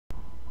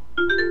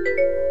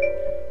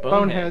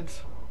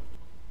Boneheads.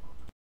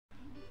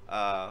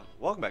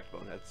 Welcome back to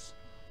Boneheads.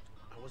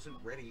 I wasn't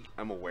ready.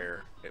 I'm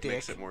aware. It Dick.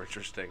 makes it more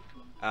interesting.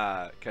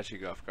 Catch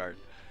you off guard.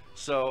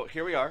 So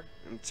here we are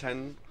in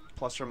 10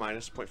 plus or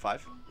minus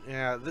 0.5.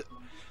 Yeah,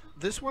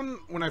 this one,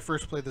 when I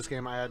first played this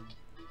game, I had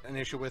an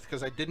issue with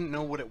because I didn't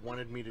know what it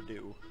wanted me to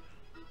do.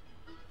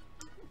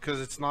 Because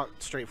it's not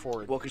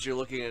straightforward. Well, because you're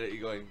looking at it,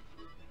 you're going,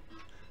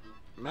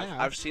 Man,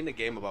 I've seen a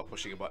game about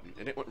pushing a button,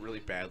 and it went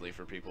really badly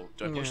for people.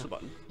 Do I push the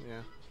button?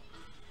 Yeah.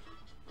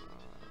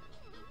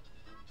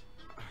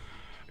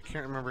 I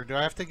can't remember. Do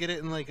I have to get it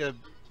in like that?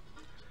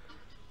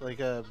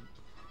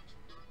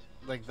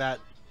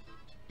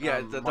 Yeah,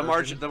 the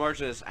margin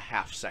is a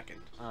half second.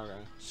 Okay.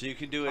 So you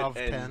can do it Of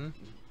in 10?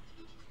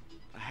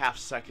 a half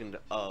second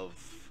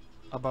of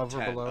Above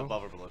 10, or below?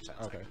 above or below 10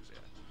 Okay. seconds.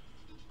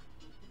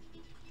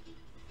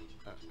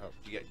 Yeah. Oh.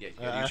 You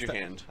gotta use your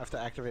hand. I have to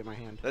activate my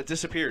hand. That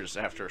disappears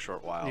after a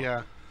short while.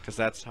 Yeah. Because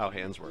that's how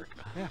hands work.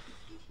 Yeah.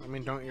 I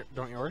mean, don't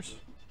yours?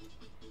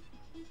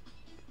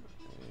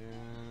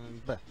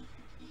 And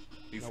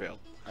You nope. failed.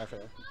 I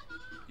failed.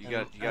 You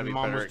gotta be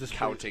better at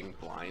counting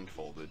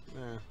blindfolded.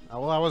 Yeah.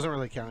 Well, I wasn't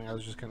really counting. I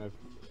was just gonna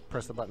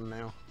press the button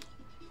now.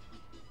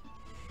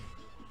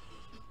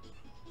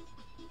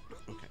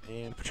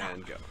 Okay, and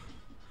go.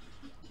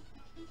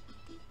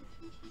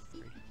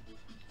 3,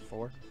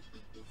 4,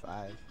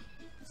 5,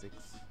 6,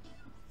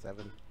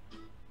 7,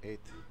 8,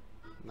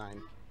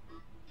 9.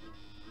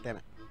 Damn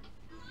it.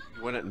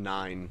 You went at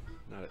 9,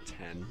 not at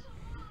 10.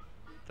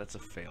 That's a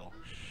fail.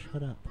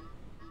 Shut up.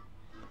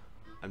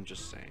 I'm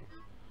just saying.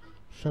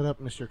 Shut up,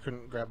 mister.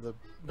 Couldn't grab the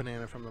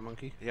banana from the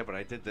monkey. Yeah, but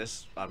I did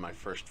this on my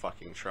first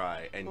fucking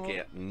try and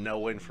get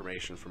no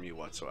information from you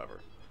whatsoever.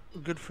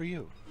 Good for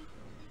you.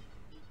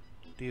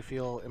 Do you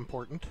feel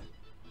important?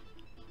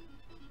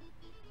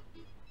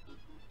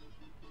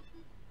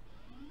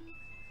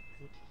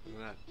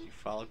 You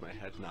followed my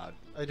head nod.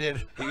 I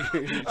did.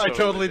 You I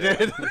totally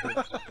did.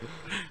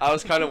 I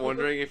was kind of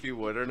wondering if you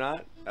would or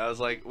not. I was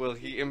like, will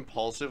he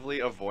impulsively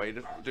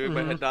avoid doing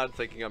my head nod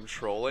thinking I'm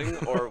trolling,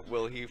 or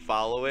will he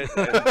follow it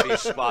and be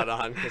spot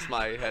on because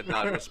my head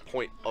nod was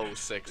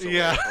 0.06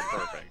 away from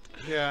perfect?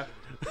 Yeah.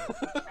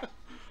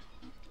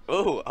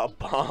 Ooh, a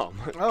bomb.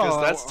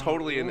 Because that's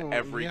totally in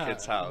every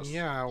kid's house.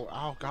 Yeah.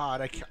 Oh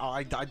God,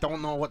 I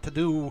don't know what to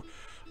do.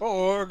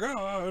 Oh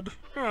God.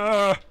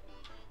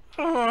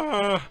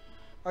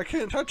 I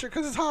can't touch it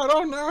because it's hot.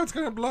 Oh no, it's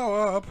gonna blow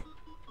up.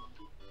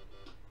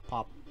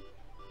 Pop.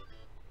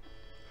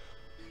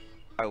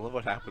 I love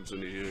what happens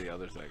when you do the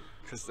other thing,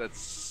 because that's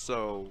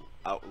so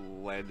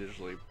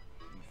outlandishly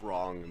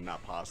wrong and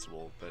not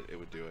possible that it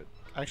would do it.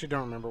 I actually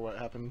don't remember what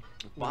happened.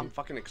 Bomb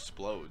fucking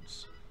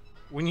explodes.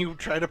 When you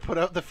try to put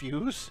out the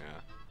fuse?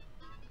 Yeah.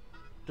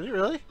 Did it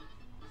really?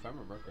 If I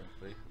remember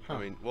correctly. Huh. I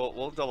mean,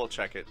 we'll double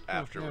check it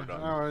after we're done.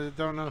 Oh, I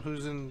don't know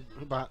who's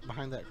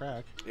behind that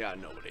crack. Yeah,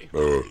 nobody.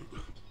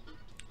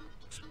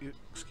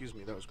 Excuse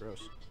me, that was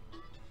gross.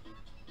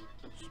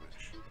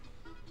 Smash.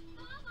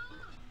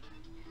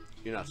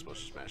 You're not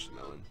supposed to smash the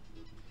melon.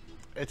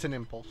 It's an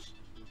impulse.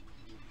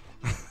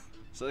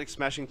 So like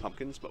smashing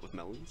pumpkins, but with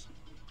melons.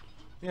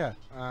 Yeah.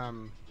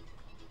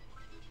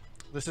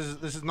 This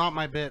is not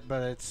my bit,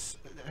 but it's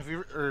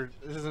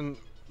this isn't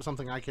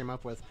something I came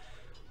up with.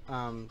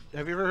 Have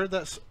you ever heard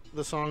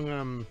the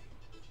song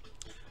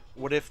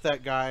 "What If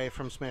That Guy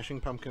from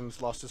Smashing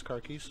Pumpkins Lost His Car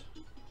Keys"?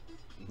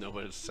 No,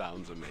 but it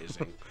sounds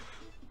amazing.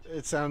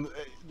 It sounds.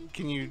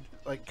 Can you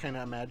like kind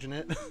of imagine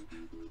it?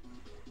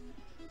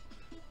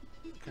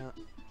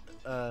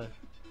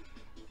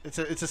 It's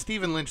a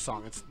Stephen Lynch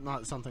song. It's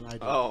not something I do.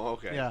 Oh,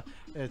 okay. Yeah,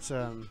 it's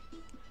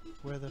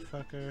where the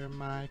fuck are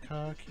my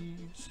car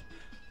keys?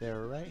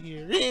 They're right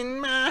here in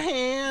my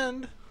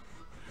hand.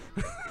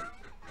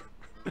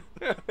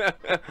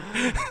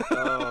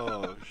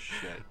 Oh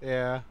shit.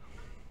 Yeah.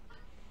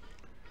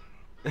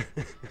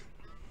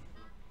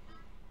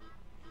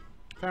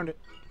 Found it.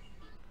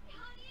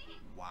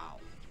 Wow.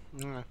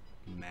 Yeah.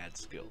 Mad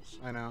skills.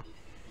 I know.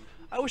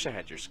 I wish I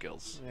had your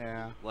skills.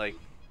 Yeah. Like,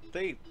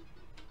 I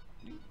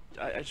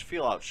just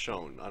feel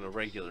outshone on a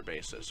regular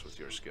basis with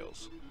your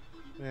skills.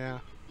 Yeah.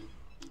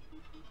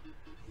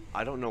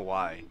 I don't know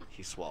why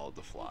he swallowed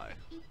the fly.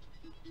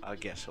 I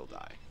guess he'll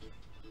die.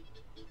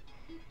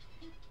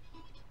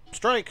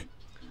 Strike!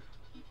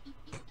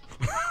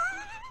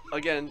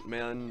 Again,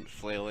 man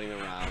flailing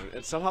around.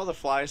 And somehow the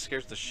fly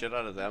scares the shit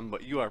out of them,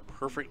 but you are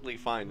perfectly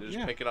fine to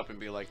just pick it up and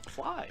be like,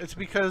 fly. It's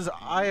because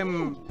I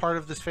am part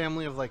of this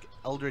family of, like,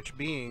 eldritch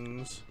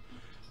beings,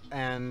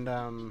 and,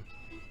 ah,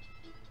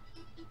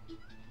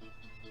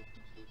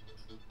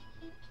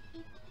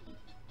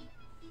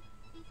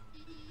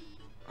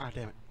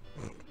 damn it.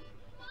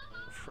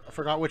 I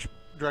forgot which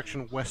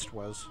direction west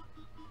was.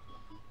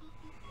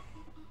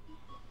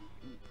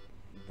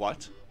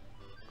 What?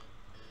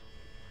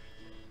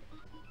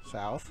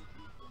 South.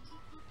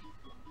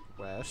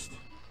 West.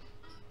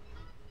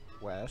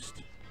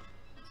 West.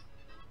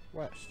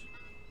 West.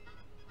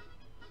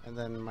 And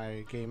then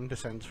my game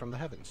descends from the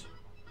heavens.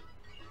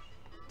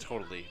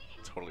 Totally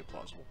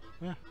plausible.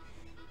 Yeah.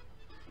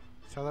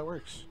 That's how that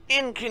works.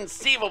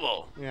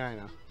 Inconceivable! Yeah, I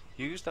know.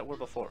 You used that word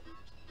before.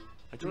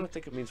 I do not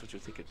think it means what you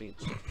think it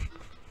means.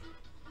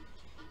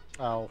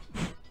 Oh.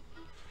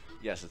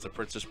 Yes, it's a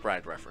Princess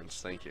Bride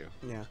reference. Thank you.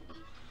 Yeah.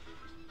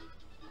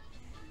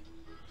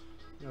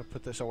 I'm gonna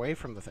put this away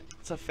from the thing.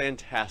 It's a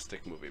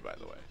fantastic movie, by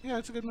the way. Yeah,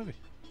 it's a good movie.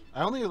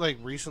 I only like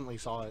recently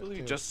saw it. Well, you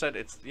too. just said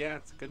it's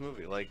a good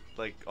movie. Like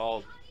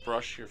I'll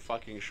brush your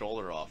fucking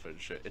shoulder off and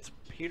shit. It's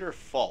Peter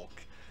Falk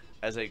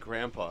as a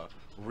grandpa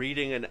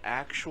reading an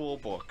actual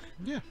book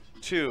Yeah.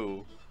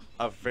 to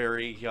a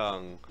very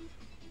young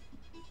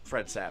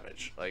Fred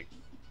Savage. Like,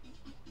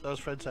 That was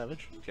Fred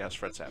Savage? yes,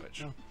 Fred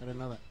Savage. Oh, I didn't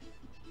know that.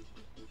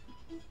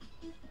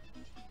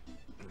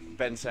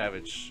 Ben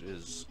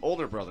Savage's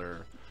older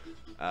brother,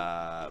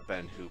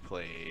 Ben, who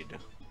played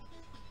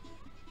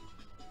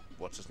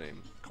what's his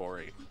name?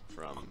 Corey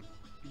from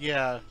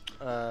Yeah.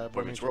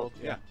 Boy Meets World.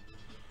 Yeah.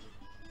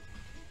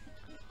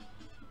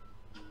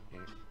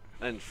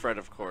 And Fred,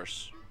 of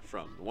course,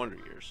 from The Wonder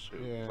Years, who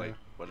played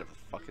whatever the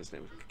fuck his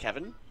name was.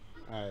 Kevin?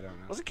 I don't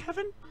know. Was it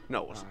Kevin?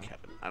 No, it wasn't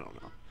Kevin. I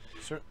don't know.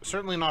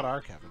 Certainly not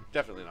our Kevin.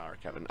 Definitely not our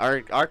Kevin.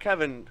 Our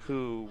Kevin,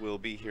 who will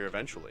be here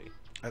eventually.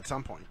 At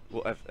some point.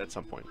 Well, at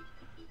some point.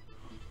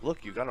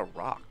 Look, you got a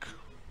rock.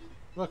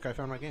 Look, I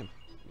found my game.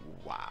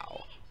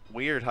 Wow.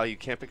 Weird how you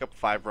can't pick up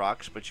 5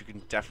 rocks, but you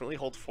can definitely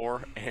hold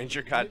 4 and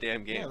your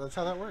goddamn game. Yeah, that's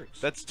how that works.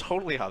 That's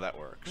totally how that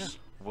works. Yeah.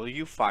 Will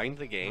you find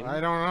the game? I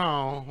don't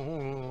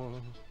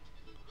know.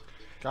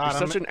 God,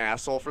 You're such an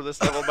asshole for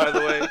this level, by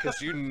the way,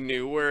 because you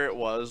knew where it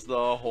was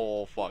the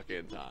whole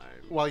fucking time.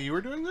 While you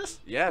were doing this?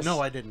 Yes. No,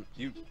 I didn't.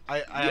 You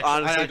I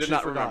honestly actually did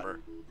not forgot. remember.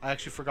 I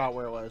actually forgot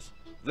where it was.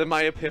 Then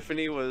my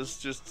epiphany was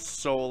just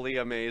solely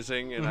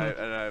amazing, and I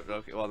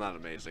okay, well, not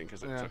amazing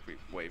because it took me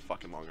way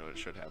fucking longer than it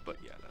should have, but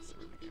yeah, that's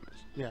where the game is.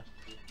 Yeah.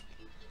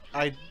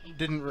 I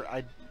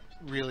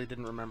really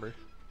didn't remember.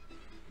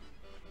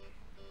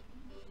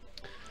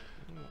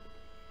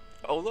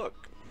 Oh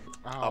look,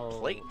 Oh. a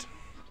plate.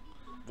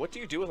 What do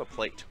you do with a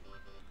plate?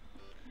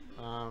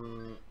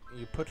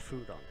 You put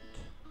food on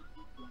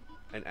it.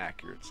 An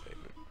accurate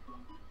statement.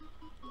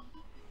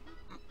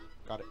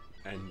 Got it.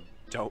 And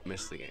don't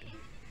miss the game.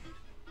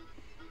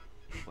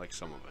 Like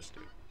some of us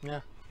do.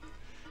 Yeah.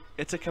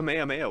 It's a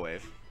Kamehameha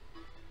wave.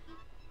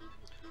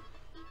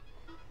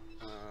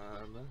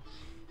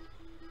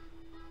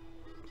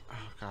 Oh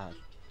God.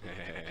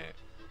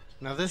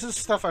 Now this is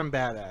stuff I'm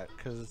bad at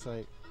because it's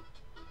like.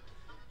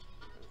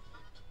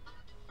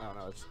 Oh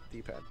no, it's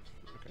D-pad.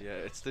 Okay.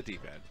 Yeah, it's the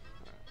D-pad.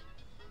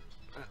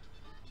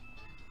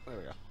 There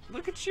we go.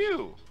 Look at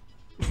you.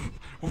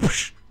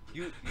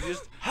 You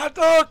just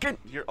Hadouken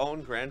your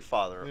own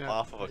grandfather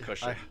off of a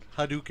cushion. I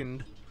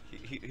Hadoukened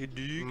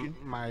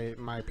Hadouken.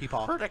 my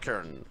peepaw.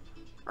 Hurricane.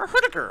 Or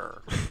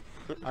Hurdiker.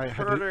 I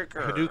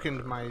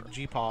Hadoukened my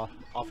G-paw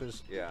off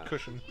his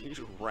cushion. You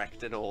just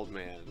wrecked an old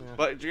man. Yeah.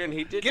 But again,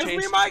 he did Give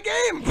change... me my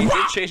game! He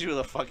did change it with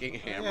a fucking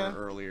hammer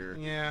earlier.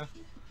 Yeah.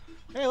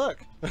 Hey, look.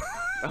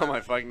 Oh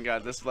my fucking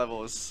god, this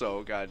level is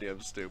so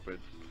goddamn stupid.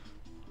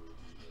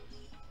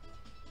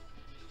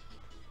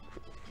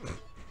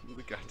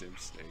 The goddamn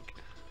snake.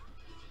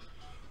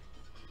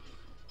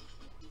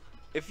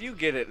 If you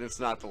get it and it's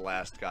not the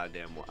last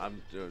goddamn one,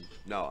 I'm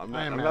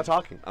not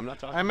talking. I'm not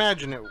talking. I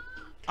imagine it.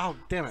 Oh,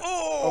 damn it.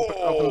 Oh!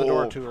 Open the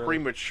door too early.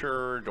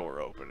 Premature door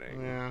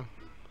opening. Yeah.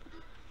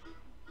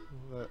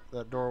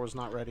 That door was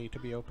not ready to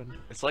be opened.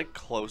 It's like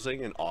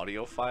closing an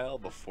audio file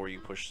before you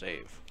push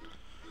save.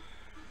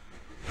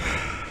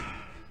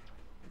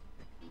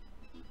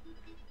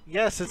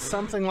 Yes, it's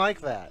something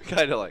like that.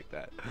 Kinda like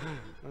that.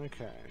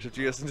 Okay. Should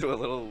you listen to a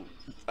little,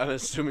 I'm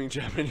assuming,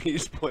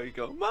 Japanese boy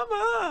go,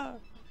 Mama!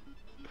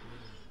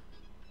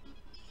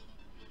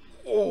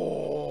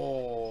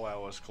 Oh, that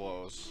was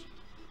close.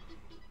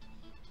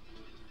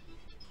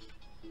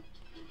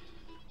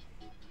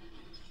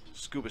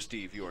 Scuba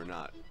Steve, you are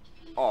not.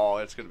 Oh,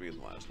 it's gonna be in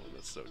the last one.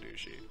 That's so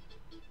douchey.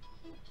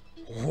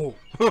 Oh,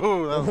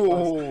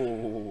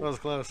 that was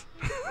close.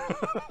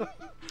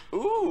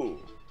 Ooh,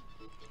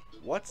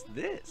 what's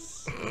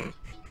this?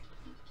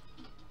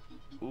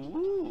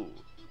 Ooh,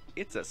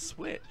 it's a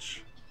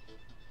switch.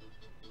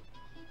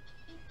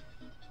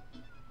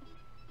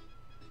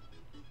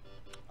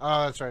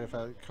 Oh, that's right. If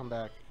I come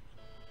back.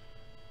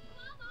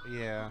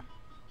 Yeah.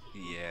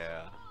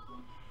 Yeah.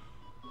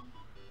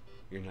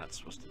 You're not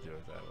supposed to do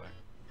it that way.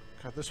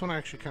 God, this one I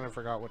actually kind of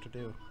forgot what to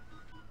do.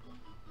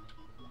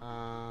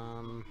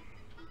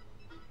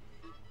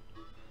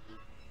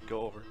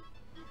 Go over.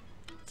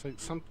 It's like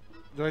some.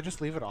 Do I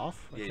just leave it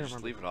off? Yeah, you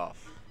just leave it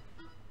off.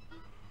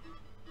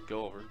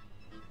 Go over.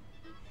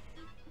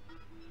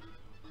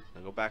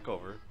 Now go back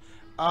over.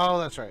 Oh,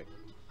 that's right.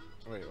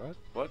 Wait, what?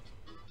 What?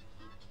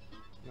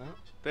 No.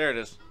 There it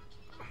is.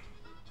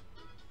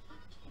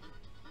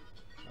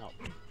 Oh.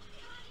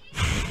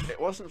 It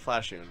wasn't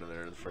flashing under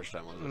there the first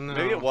time, was it? No.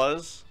 Maybe it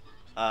was.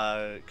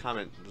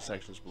 Comment in the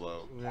sections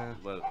below. Yeah.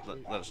 Let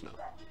us know.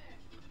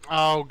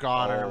 Oh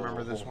God, I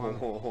remember this one.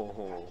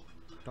 Oh.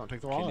 Don't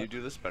take the wallet. Can you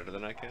do this better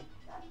than I can?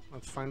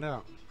 Let's find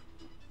out.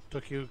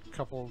 Took you a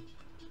couple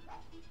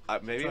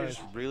Maybe I Sorry.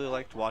 just really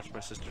like to watch my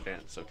sister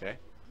dance. Okay.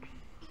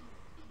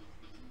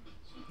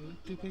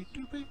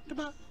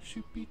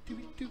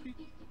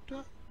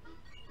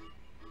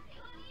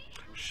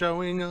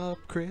 Showing up,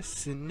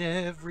 Chris, in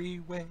every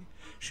way.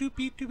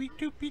 Shoopy doopy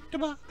doopy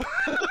da.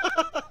 I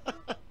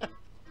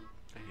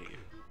hate you.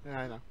 Yeah,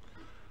 I know.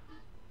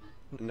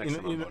 Next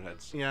time on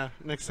Boneheads. Yeah,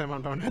 next time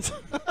on Boneheads.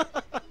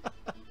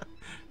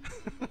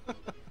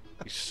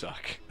 You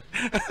suck.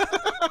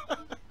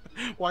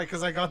 Why?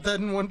 Because I got that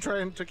in one try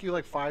and it took you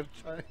like 5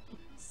 times.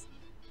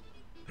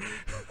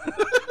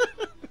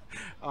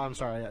 Oh, I'm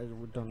sorry. I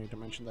don't need to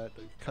mention that.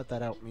 Cut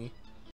that out, me.